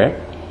Spirit,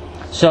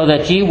 so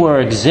that ye were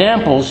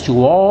examples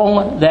to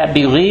all that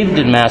believed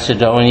in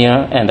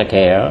Macedonia and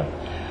Achaia.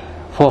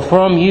 For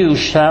from you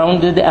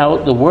sounded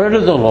out the word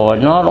of the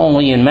Lord, not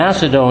only in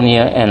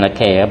Macedonia and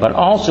Achaia, but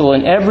also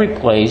in every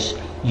place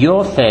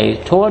your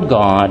faith toward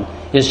God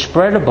is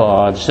spread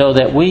abroad, so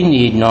that we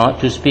need not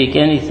to speak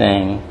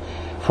anything.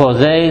 For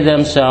they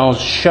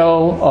themselves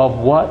show of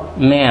what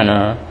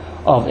manner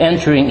of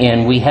entering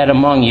in we had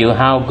among you,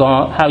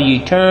 how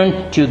ye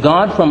turned to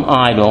God from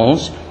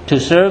idols, to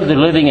serve the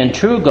living and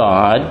true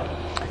God,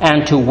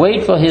 and to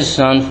wait for his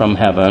Son from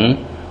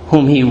heaven,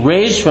 whom he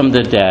raised from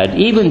the dead,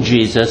 even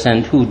Jesus,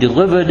 and who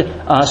delivered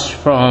us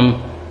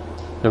from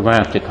the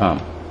wrath to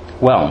come.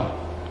 Well,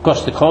 of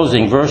course, the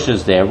closing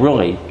verses there,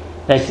 really,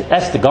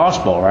 that's the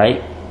gospel,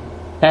 right?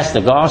 That's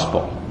the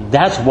gospel.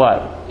 That's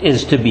what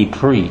is to be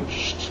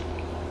preached.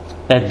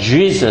 That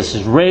Jesus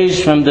is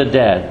raised from the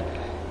dead,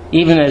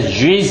 even as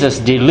Jesus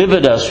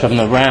delivered us from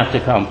the wrath to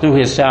come through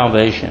his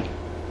salvation.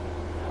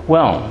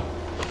 Well,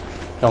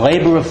 the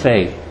labor of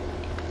faith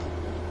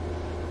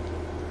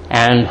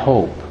and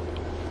hope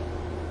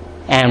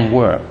and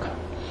work,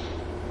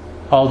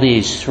 all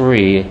these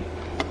three.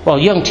 Well,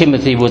 young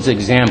Timothy was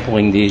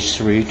exempling these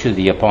three to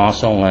the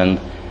apostle and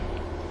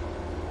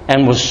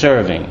was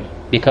serving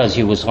because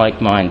he was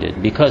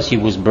like-minded, because he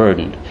was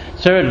burdened.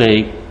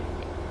 Thirdly,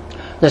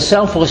 the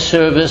selfless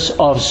service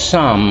of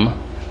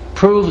some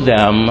proved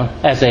them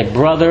as a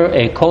brother,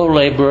 a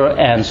co-laborer,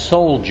 and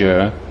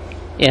soldier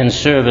in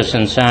service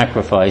and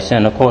sacrifice.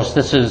 And of course,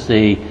 this is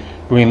the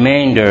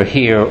remainder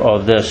here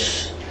of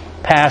this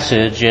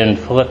passage in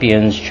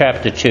Philippians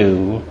chapter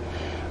 2,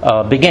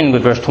 beginning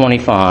with verse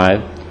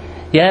 25.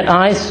 Yet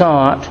I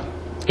thought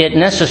it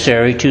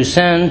necessary to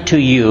send to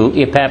you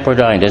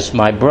Epaphroditus,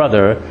 my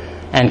brother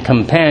and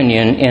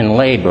companion in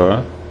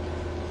labor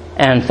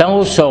and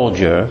fellow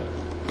soldier,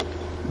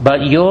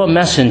 but your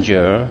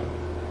messenger,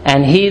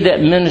 and he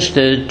that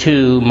ministered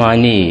to my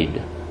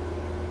need.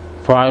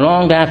 For I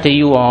longed after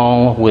you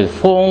all with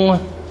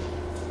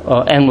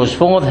and was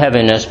full of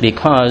heaviness,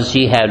 because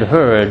ye had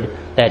heard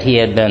that he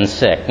had been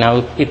sick. Now,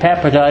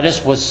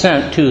 Epaphroditus was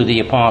sent to the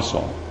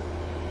apostle.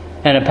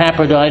 And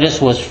Epaphroditus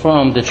was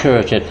from the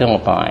church at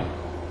Philippi.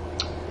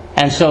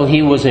 And so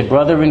he was a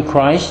brother in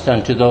Christ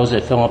unto those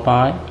at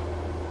Philippi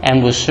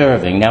and was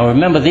serving. Now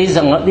remember, these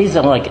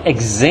are like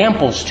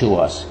examples to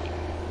us.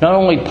 Not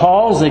only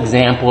Paul's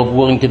example of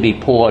willing to be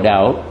poured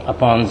out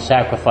upon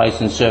sacrifice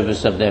and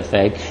service of their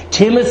faith,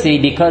 Timothy,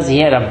 because he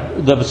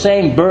had the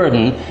same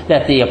burden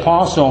that the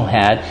apostle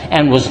had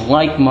and was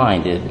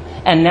like-minded,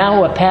 and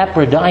now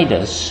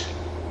Epaphroditus,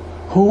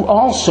 who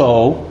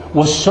also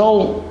was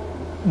so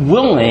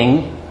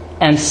willing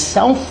and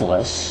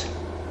selfless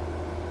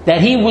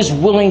that he was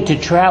willing to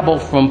travel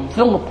from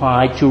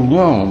Philippi to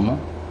Rome,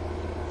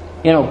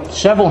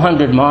 several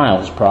hundred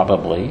miles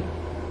probably,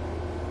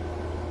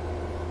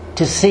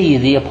 to see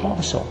the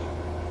apostle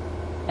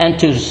and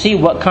to see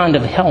what kind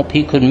of help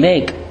he could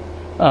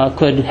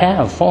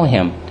have for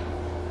him.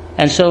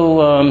 And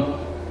so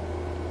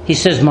he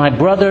says, my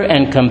brother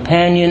and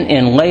companion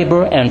in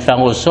labor and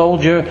fellow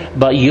soldier,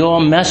 but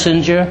your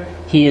messenger.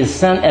 He is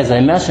sent as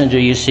a messenger,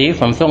 you see,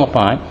 from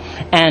Philippi,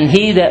 and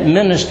he that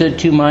ministered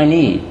to my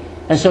need.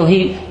 And so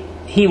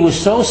he was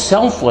so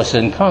selfless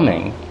in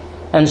coming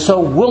and so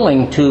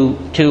willing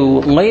to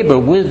labor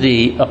with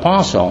the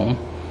apostle.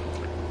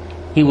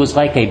 He was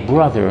like a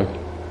brother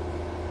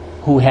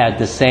who had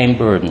the same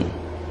burden.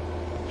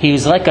 He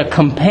was like a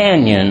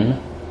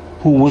companion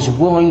who was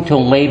willing to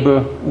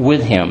labor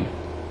with him.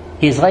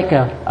 He's like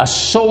a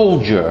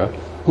soldier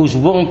who's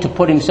willing to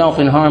put himself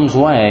in harm's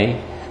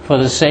way for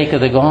the sake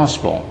of the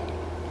gospel,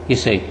 you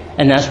see.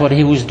 And that's what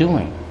he was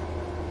doing.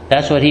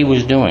 That's what he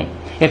was doing.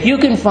 If you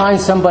can find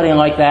somebody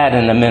like that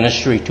in the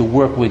ministry to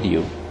work with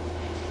you,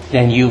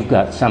 then you've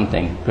got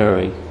something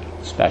very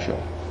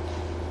special.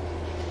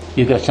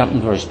 You've got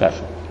something very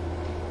special.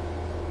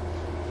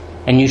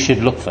 And you should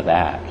look for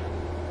that.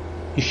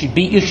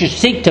 You should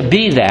seek to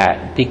be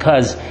that,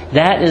 because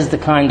that is the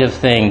kind of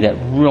thing that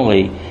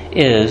really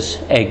is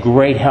a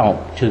great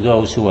help to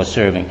those who are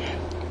serving.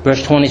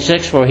 Verse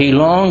 26, for he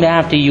longed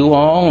after you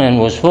all and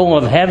was full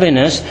of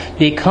heaviness,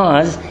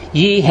 because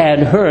ye had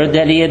heard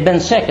that he had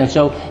been sick. And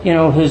so,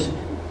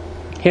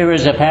 here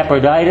is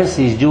Epaphroditus.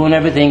 He's doing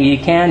everything he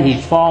can.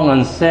 He's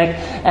fallen sick.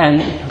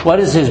 And what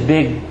is his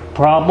big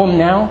problem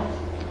now?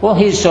 Well,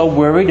 he's so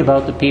worried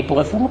about the people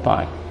at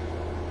Philippi.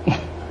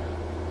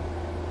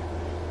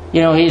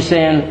 He's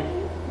saying,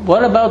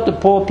 what about the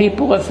poor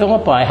people at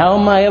Philippi? How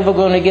am I ever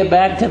going to get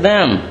back to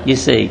them, you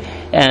see?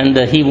 And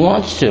he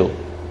wants to.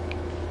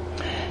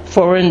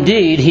 For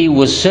indeed he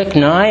was sick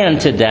nigh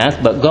unto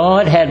death, but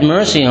God had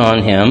mercy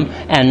on him,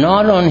 and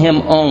not on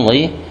him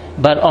only,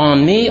 but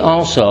on me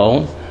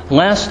also,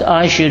 lest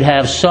I should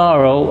have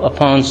sorrow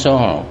upon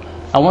sorrow.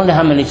 I wonder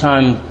how many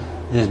times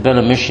there's been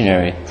a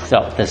missionary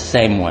felt the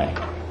same way.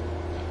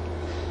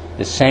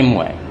 The same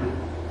way.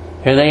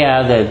 Here they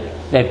are,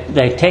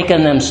 they've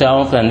taken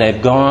themselves and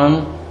they've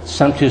gone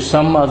to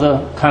some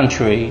other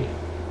country,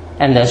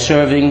 and they're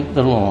serving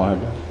the Lord,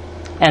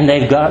 and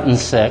they've gotten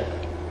sick,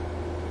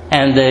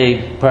 and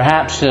they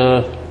perhaps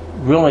are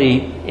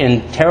really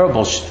in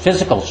terrible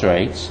physical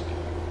straits,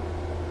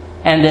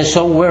 and they're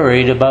so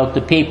worried about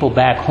the people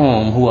back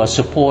home who are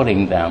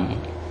supporting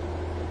them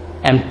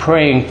and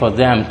praying for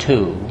them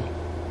too,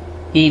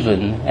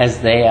 even as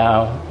they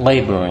are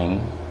laboring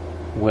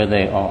where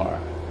they are.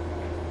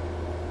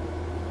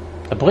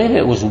 I believe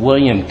it was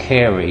William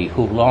Carey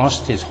who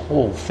lost his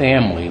whole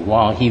family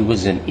while he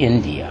was in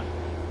India,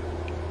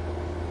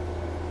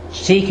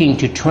 seeking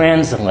to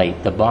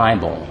translate the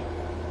Bible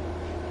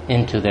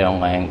into their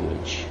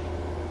language.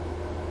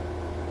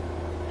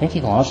 I think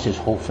he lost his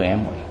whole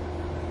family.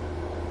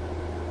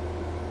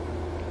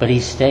 But he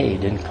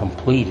stayed and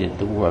completed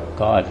the work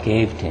God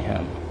gave to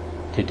him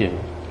to do,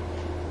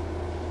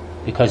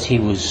 because he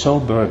was so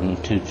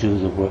burdened to do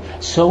the work,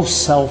 so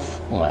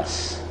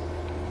selfless.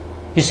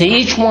 You see,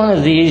 each one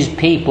of these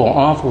people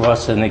offer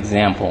us an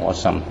example or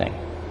something.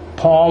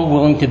 Paul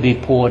willing to be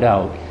poured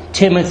out,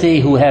 Timothy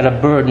who had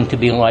a burden to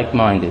be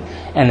like-minded,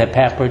 and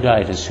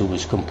Epaphroditus who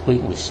was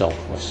completely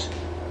selfless.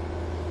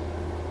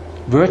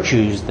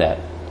 Virtues that,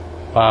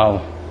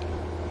 wow,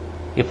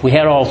 if we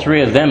had all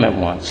three of them at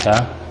once,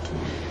 huh?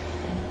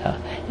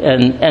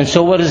 And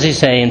so what does he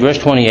say in verse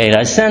 28?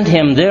 I send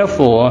him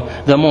therefore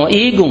the more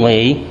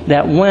eagerly,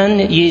 that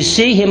when ye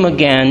see him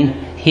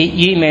again,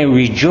 ye may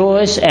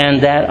rejoice,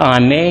 and that I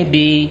may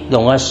be the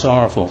less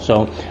sorrowful.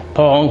 So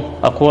Paul,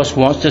 of course,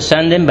 wants to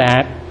send him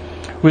back.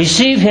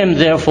 Receive him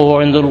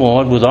therefore in the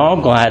Lord with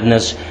all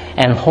gladness,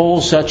 and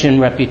hold such in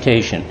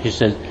reputation. He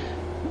says,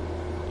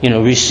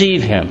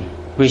 receive him.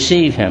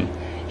 Receive him.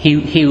 He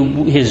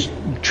is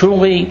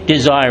truly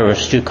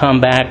desirous to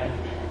come back,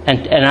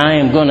 and I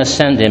am going to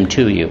send him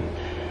to you.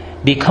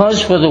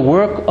 Because for the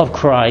work of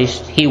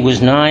Christ he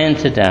was nigh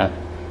unto death,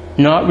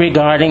 not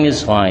regarding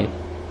his life,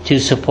 to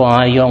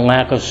supply your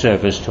lack of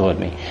service toward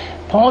me.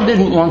 Paul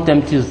didn't want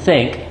them to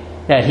think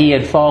that he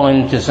had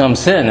fallen into some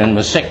sin and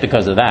was sick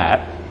because of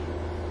that.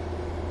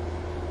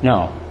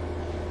 No.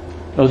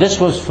 No, this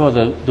was for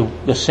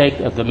the sake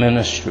of the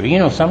ministry.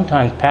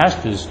 Sometimes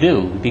pastors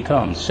do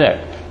become sick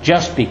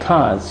just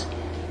because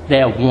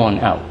they're worn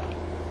out.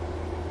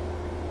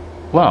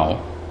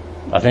 Well,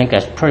 I think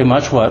that's pretty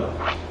much what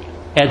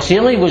Ed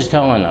Seeley was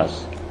telling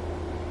us.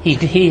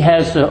 He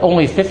has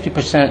only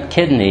 50%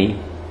 kidney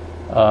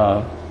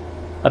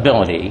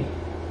ability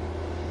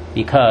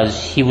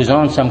because he was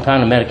on some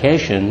kind of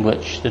medication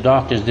which the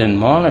doctors didn't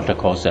monitor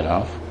close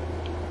enough,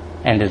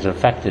 and it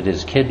affected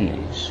his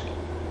kidneys.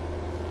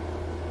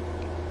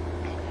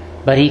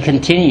 But he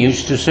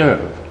continues to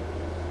serve.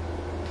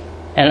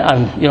 And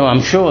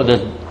I'm sure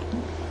that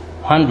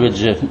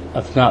hundreds,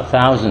 if not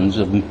thousands,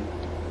 of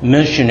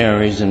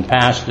missionaries and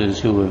pastors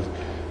who have,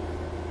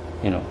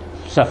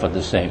 suffered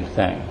the same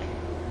thing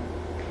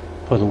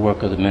for the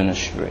work of the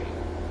ministry.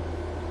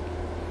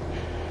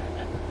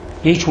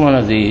 Each one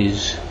of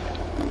these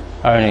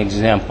are an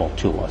example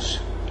to us.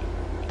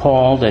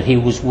 Paul, that he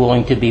was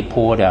willing to be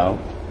poured out.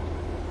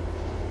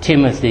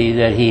 Timothy,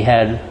 that he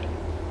had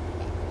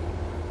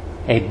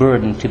a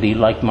burden to be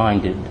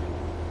like-minded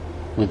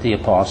with the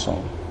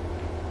apostle.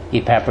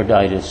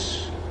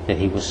 Epaphroditus, that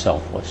he was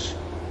selfless.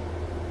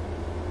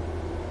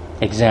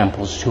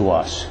 Examples to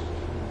us.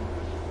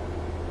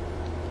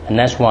 And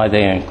that's why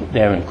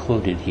they're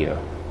included here,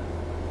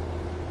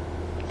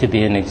 to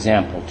be an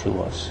example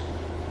to us.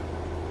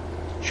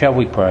 Shall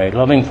we pray?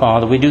 Loving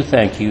Father, we do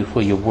thank you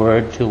for your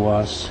word to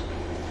us.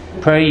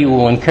 Pray you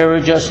will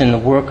encourage us in the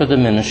work of the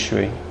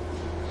ministry,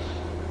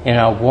 in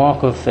our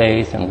walk of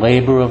faith and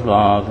labor of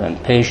love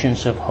and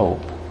patience of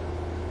hope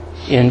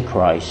in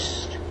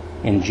Christ.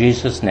 In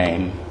Jesus'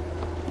 name,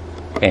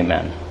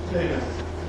 amen.